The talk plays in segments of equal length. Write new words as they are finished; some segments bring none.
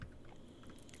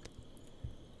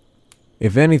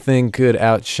If anything could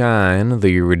outshine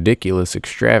the ridiculous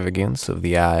extravagance of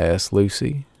the I.S.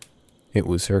 Lucy, it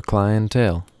was her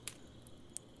clientele.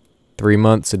 3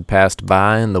 months had passed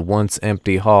by, and the once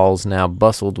empty halls now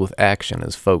bustled with action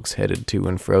as folks headed to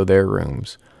and fro their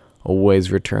rooms,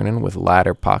 always returning with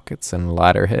lighter pockets and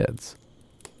lighter heads.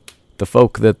 The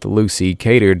folk that the Lucy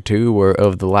catered to were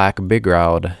of the like Big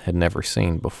Rod had never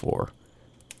seen before.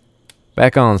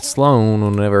 Back on Sloan,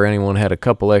 whenever anyone had a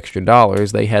couple extra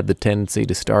dollars, they had the tendency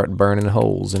to start burning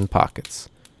holes in pockets.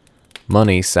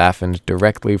 Money siphoned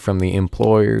directly from the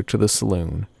employer to the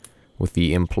saloon, with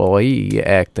the employee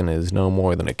acting as no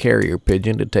more than a carrier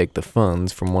pigeon to take the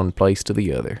funds from one place to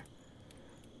the other.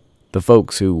 The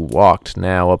folks who walked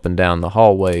now up and down the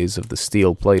hallways of the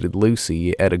steel-plated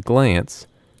Lucy at a glance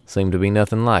seemed to be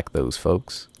nothing like those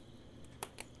folks.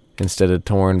 Instead of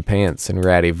torn pants and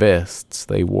ratty vests,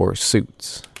 they wore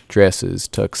suits, dresses,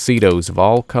 tuxedos of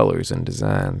all colors and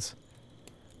designs.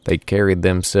 They carried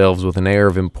themselves with an air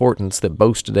of importance that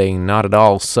boasted a not at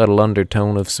all subtle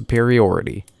undertone of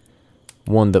superiority,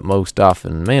 one that most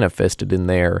often manifested in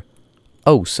their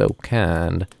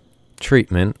oh-so-kind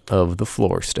treatment of the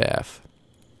floor staff.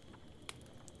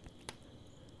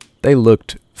 They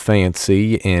looked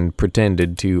fancy and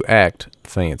pretended to act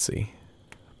fancy,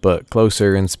 but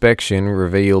closer inspection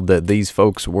revealed that these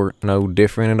folks weren't no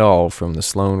different at all from the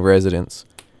Sloan residents,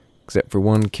 except for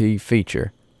one key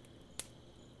feature.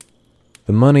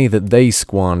 The money that they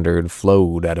squandered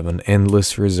flowed out of an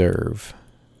endless reserve,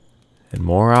 and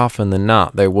more often than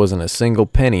not there wasn't a single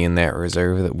penny in that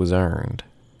reserve that was earned.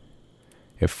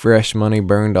 If fresh money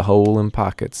burned a hole in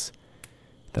pockets,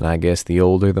 then I guess the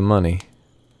older the money,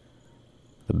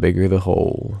 the bigger the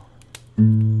hole.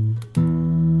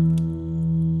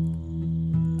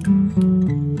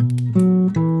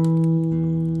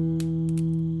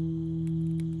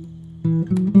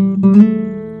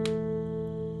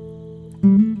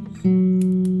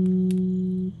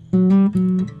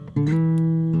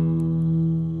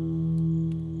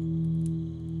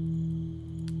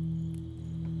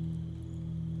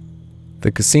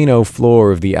 The casino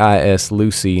floor of the I.S.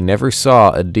 Lucy never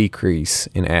saw a decrease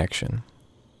in action.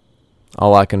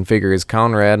 All I can figure is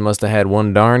Conrad must have had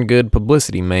one darn good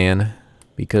publicity man,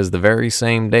 because the very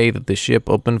same day that the ship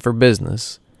opened for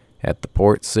business at the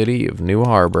port city of New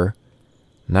Harbor,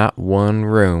 not one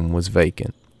room was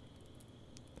vacant.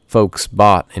 Folks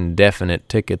bought indefinite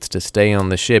tickets to stay on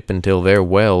the ship until their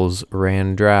wells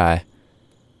ran dry.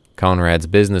 Conrad's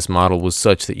business model was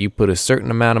such that you put a certain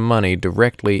amount of money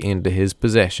directly into his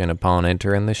possession upon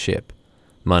entering the ship,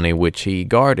 money which he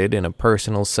guarded in a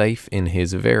personal safe in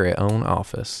his very own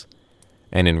office.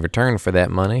 And in return for that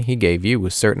money, he gave you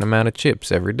a certain amount of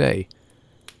chips every day,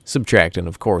 subtracting,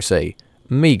 of course, a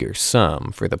meager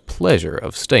sum for the pleasure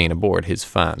of staying aboard his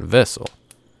fine vessel.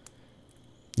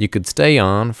 You could stay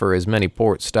on for as many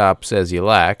port stops as you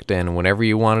liked, and whenever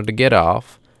you wanted to get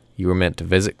off, you were meant to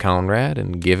visit Conrad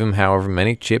and give him however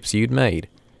many chips you'd made.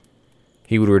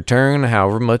 He would return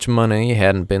however much money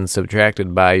hadn't been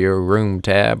subtracted by your room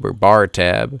tab or bar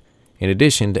tab, in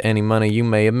addition to any money you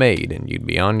may have made, and you'd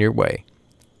be on your way.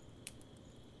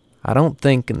 I don't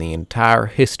think in the entire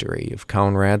history of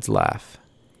Conrad's life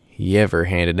he ever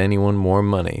handed anyone more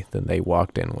money than they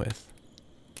walked in with.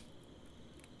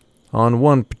 On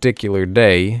one particular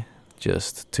day,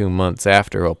 just 2 months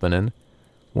after opening,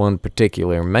 one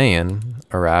particular man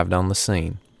arrived on the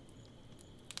scene.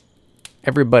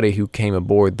 Everybody who came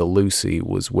aboard the Lucy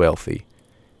was wealthy,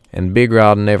 and Big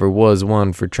Rod never was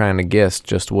one for trying to guess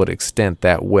just what extent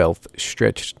that wealth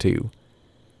stretched to.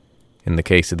 In the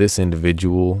case of this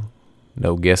individual,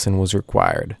 no guessing was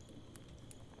required.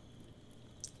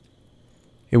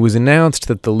 It was announced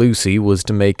that the Lucy was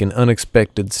to make an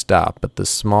unexpected stop at the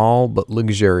small but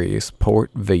luxurious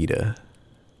Port Vita.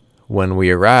 When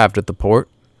we arrived at the port,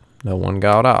 no one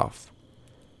got off,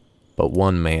 but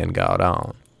one man got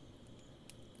on.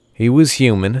 He was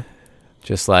human,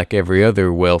 just like every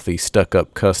other wealthy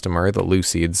stuck-up customer the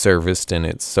Lucy had serviced in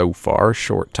its so far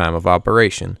short time of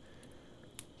operation.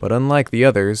 But unlike the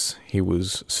others, he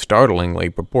was startlingly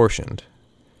proportioned.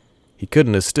 He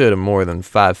couldn't have stood a more than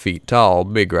 5 feet tall,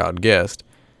 Big Rod guessed,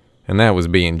 and that was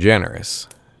being generous.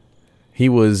 He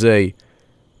was a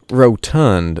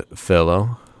rotund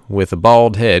fellow, with a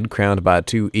bald head crowned by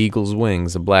 2 eagle's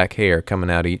wings of black hair coming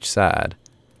out each side.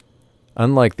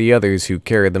 Unlike the others who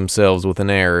carried themselves with an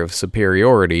air of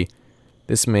superiority,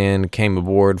 this man came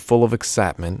aboard full of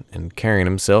excitement and carrying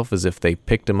himself as if they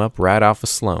picked him up right off of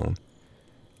Sloan.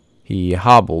 He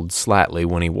hobbled slightly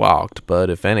when he walked, but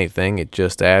if anything, it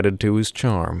just added to his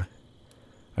charm.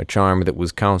 a charm that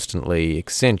was constantly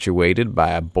accentuated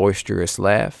by a boisterous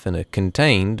laugh and a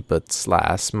contained but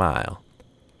sly smile.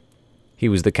 He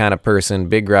was the kind of person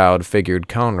Big Rod figured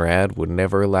Conrad would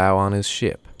never allow on his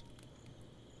ship.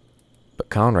 But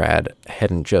Conrad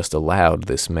hadn't just allowed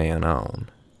this man on.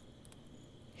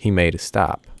 He made a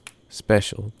stop,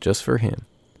 special just for him.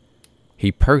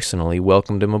 He personally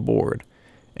welcomed him aboard,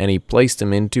 and he placed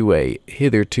him into a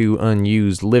hitherto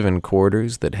unused living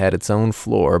quarters that had its own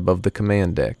floor above the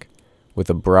command deck, with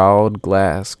a broad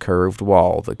glass curved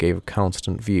wall that gave a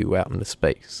constant view out into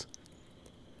space.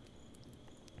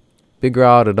 Big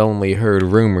Rod had only heard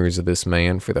rumors of this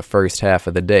man for the first half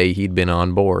of the day he'd been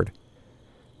on board.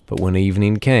 But when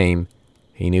evening came,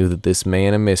 he knew that this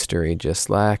man of mystery, just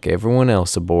like everyone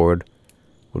else aboard,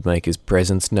 would make his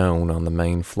presence known on the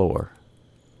main floor.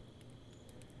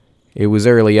 It was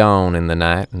early on in the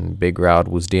night, and Big Rod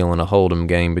was dealing a hold'em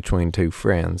game between two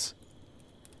friends.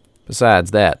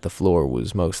 Besides that, the floor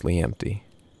was mostly empty.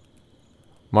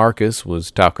 Marcus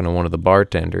was talking to one of the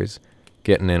bartenders,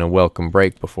 getting in a welcome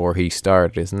break before he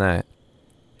started his night,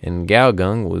 and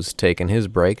Galgung was taking his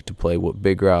break to play what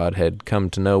Big Rod had come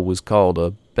to know was called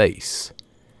a bass,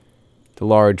 the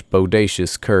large,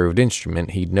 bodacious, curved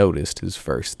instrument he'd noticed his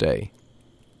first day.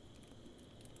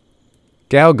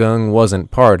 Galgung wasn't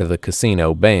part of the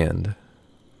casino band,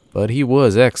 but he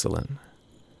was excellent,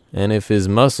 and if his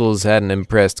muscles hadn't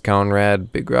impressed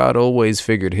Conrad, Big Rod always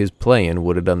figured his playing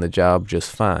would have done the job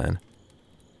just fine.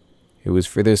 It was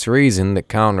for this reason that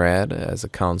Conrad, as a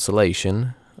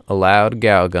consolation, allowed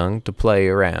Galgung to play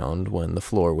around when the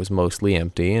floor was mostly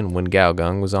empty and when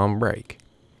Galgung was on break.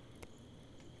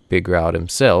 Big Rod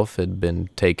himself had been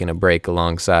taking a break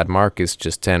alongside Marcus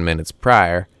just 10 minutes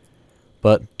prior,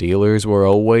 but dealers were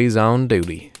always on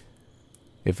duty.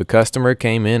 If a customer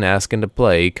came in asking to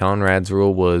play, Conrad's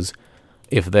rule was,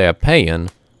 if they're paying,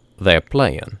 they're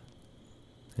playing.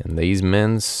 And these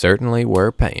men certainly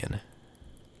were paying.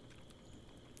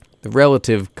 The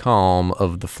relative calm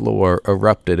of the floor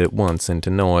erupted at once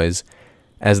into noise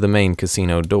as the main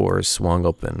casino doors swung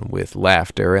open with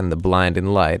laughter and the blinding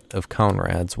light of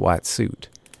Conrad's white suit,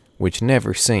 which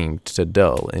never seemed to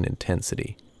dull in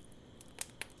intensity.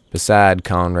 Beside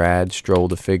Conrad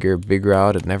strolled a figure Big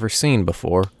Rod had never seen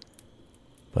before,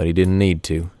 but he didn't need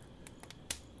to.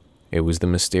 It was the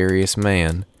mysterious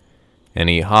man, and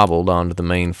he hobbled onto the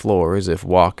main floor as if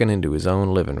walking into his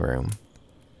own living room.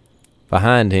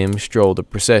 Behind him strolled a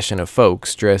procession of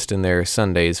folks dressed in their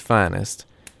Sunday's finest,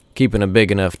 keeping a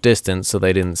big enough distance so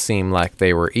they didn't seem like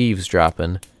they were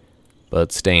eavesdropping,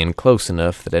 but staying close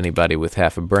enough that anybody with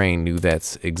half a brain knew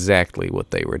that's exactly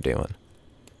what they were doing.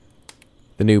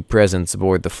 The new presence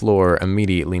aboard the floor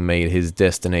immediately made his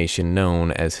destination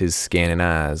known as his scanning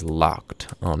eyes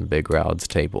locked on Big Rod's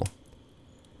table.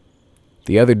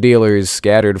 The other dealers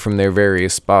scattered from their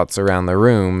various spots around the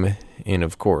room, in,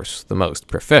 of course, the most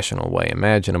professional way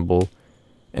imaginable,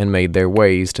 and made their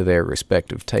ways to their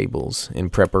respective tables in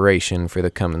preparation for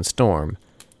the coming storm,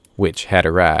 which had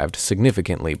arrived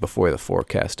significantly before the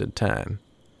forecasted time.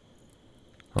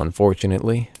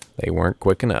 Unfortunately, they weren't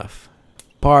quick enough.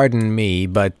 "Pardon me,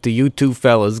 but do you two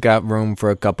fellas got room for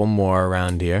a couple more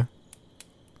around here?"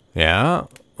 "Yeah?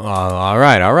 All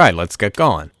right, let's get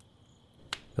going."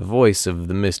 The voice of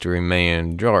the mystery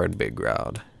man jarred Big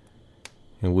Rod.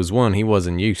 It was one he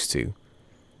wasn't used to.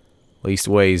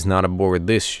 Leastways, not aboard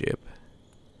this ship.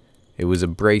 It was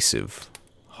abrasive,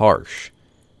 harsh,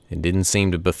 and didn't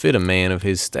seem to befit a man of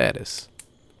his status.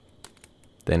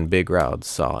 Then Big Rod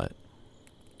saw it.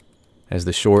 As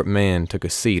the short man took a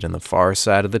seat on the far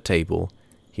side of the table,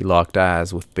 he locked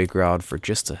eyes with Big Rod for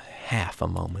just a half a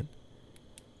moment.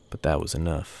 But that was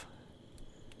enough.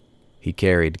 He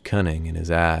carried cunning in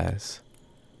his eyes,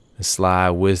 a sly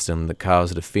wisdom that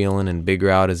caused a feeling in Big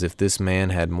Rod as if this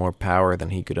man had more power than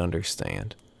he could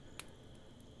understand.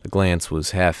 The glance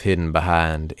was half hidden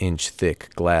behind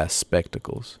inch-thick glass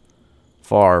spectacles,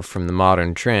 far from the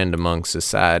modern trend among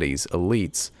society's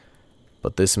elites,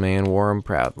 but this man wore 'em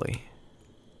proudly.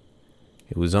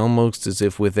 It was almost as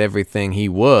if with everything he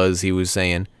was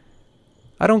saying,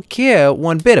 "I don't care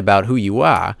one bit about who you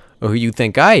are or who you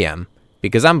think I am,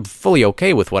 because I'm fully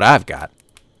okay with what I've got.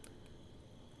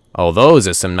 Oh, those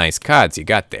are some nice cards you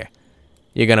got there.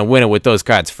 You're gonna win it with those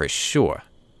cards for sure."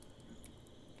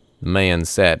 The man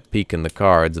sat peeking the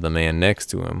cards of the man next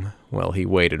to him while he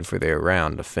waited for their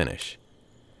round to finish.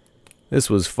 This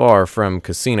was far from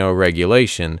casino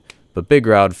regulation, but Big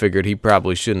Rod figured he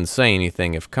probably shouldn't say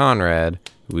anything if Conrad,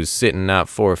 who was sitting not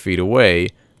 4 feet away,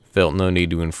 felt no need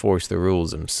to enforce the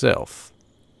rules himself.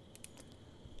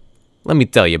 "Let me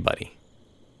tell you, buddy,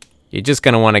 you're just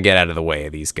going to want to get out of the way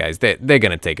of these guys. They're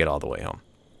going to take it all the way home.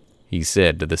 he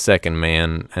said to the second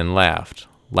man, and laughed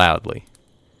loudly.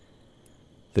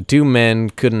 The two men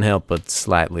couldn't help but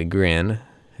slightly grin,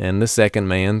 and the second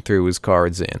man threw his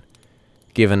cards in,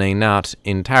 giving a not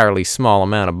entirely small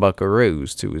amount of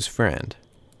buckaroos to his friend.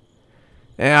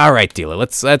 All right, dealer,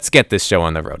 let's get this show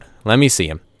on the road. Let me see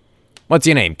him. What's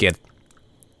your name, kid?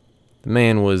 The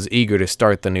man was eager to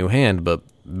start the new hand, but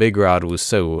Big Rod was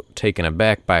so taken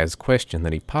aback by his question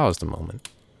that he paused a moment.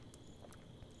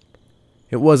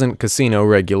 It wasn't casino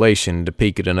regulation to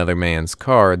peek at another man's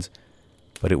cards,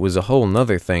 but it was a whole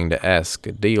nother thing to ask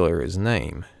a dealer his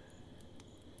name.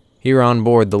 Here on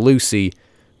board the Lucy,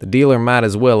 the dealer might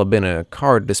as well have been a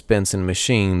card dispensing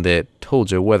machine that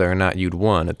told you whether or not you'd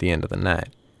won at the end of the night.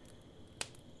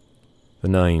 The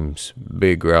name's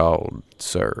Big Rod,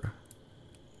 sir.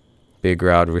 Big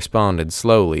Rod responded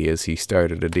slowly as he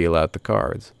started to deal out the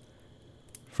cards.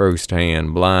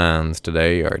 First-hand blinds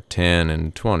today are 10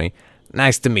 and 20.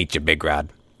 Nice to meet you, Big Rod.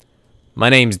 My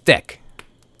name's Deck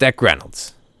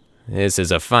Reynolds. This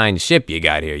is a fine ship you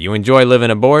got here. You enjoy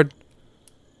living aboard?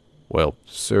 Well,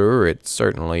 sir, it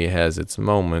certainly has its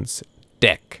moments.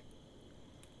 Deck.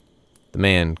 The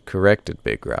man corrected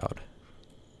Big Rod.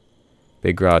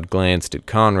 Big Rod glanced at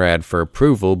Conrad for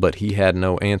approval, but he had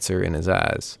no answer in his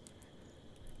eyes.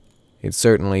 It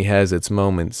certainly has its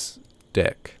moments,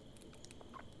 Deck.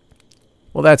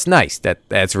 Well, that's nice.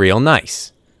 That's real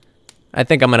nice. I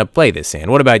think I'm going to play this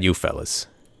hand. What about you fellas?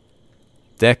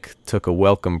 Deck took a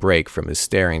welcome break from his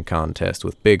staring contest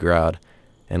with Big Rod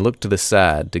and looked to the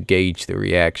side to gauge the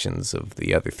reactions of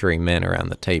the other three men around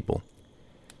the table.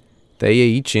 They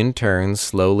each in turn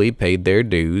slowly paid their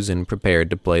dues and prepared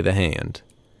to play the hand.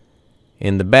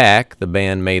 In the back, the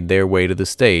band made their way to the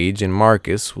stage, and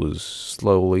Marcus was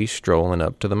slowly strolling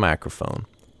up to the microphone.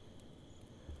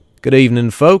 Good evening,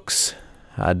 folks.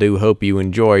 I do hope you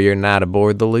enjoy your night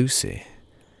aboard the Lucy.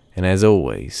 And as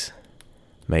always,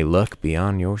 may luck be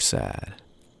on your side.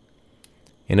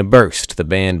 In a burst, the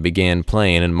band began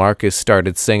playing, and Marcus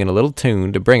started singing a little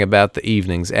tune to bring about the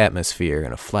evening's atmosphere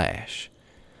in a flash.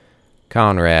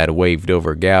 Conrad waved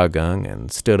over Galgung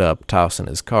and stood up, tossing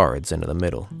his cards into the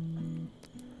middle.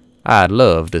 I'd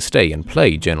love to stay and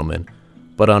play, gentlemen,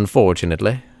 but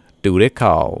unfortunately, duty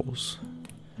calls.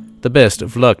 The best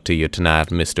of luck to you tonight,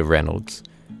 Mr. Reynolds,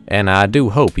 and I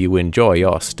do hope you enjoy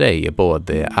your stay aboard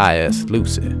the IS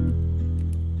Lucy.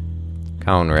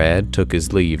 Conrad took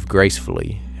his leave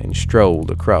gracefully and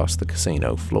strolled across the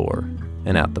casino floor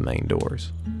and out the main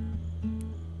doors.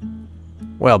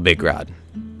 Well, Big Rod,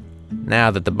 now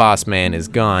that the boss man is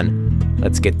gone,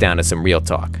 let's get down to some real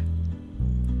talk.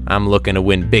 I'm looking to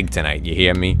win big tonight, you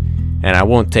hear me? And I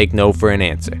won't take no for an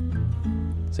answer.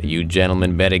 So you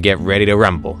gentlemen better get ready to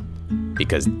rumble,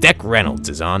 because Deck Reynolds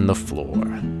is on the floor.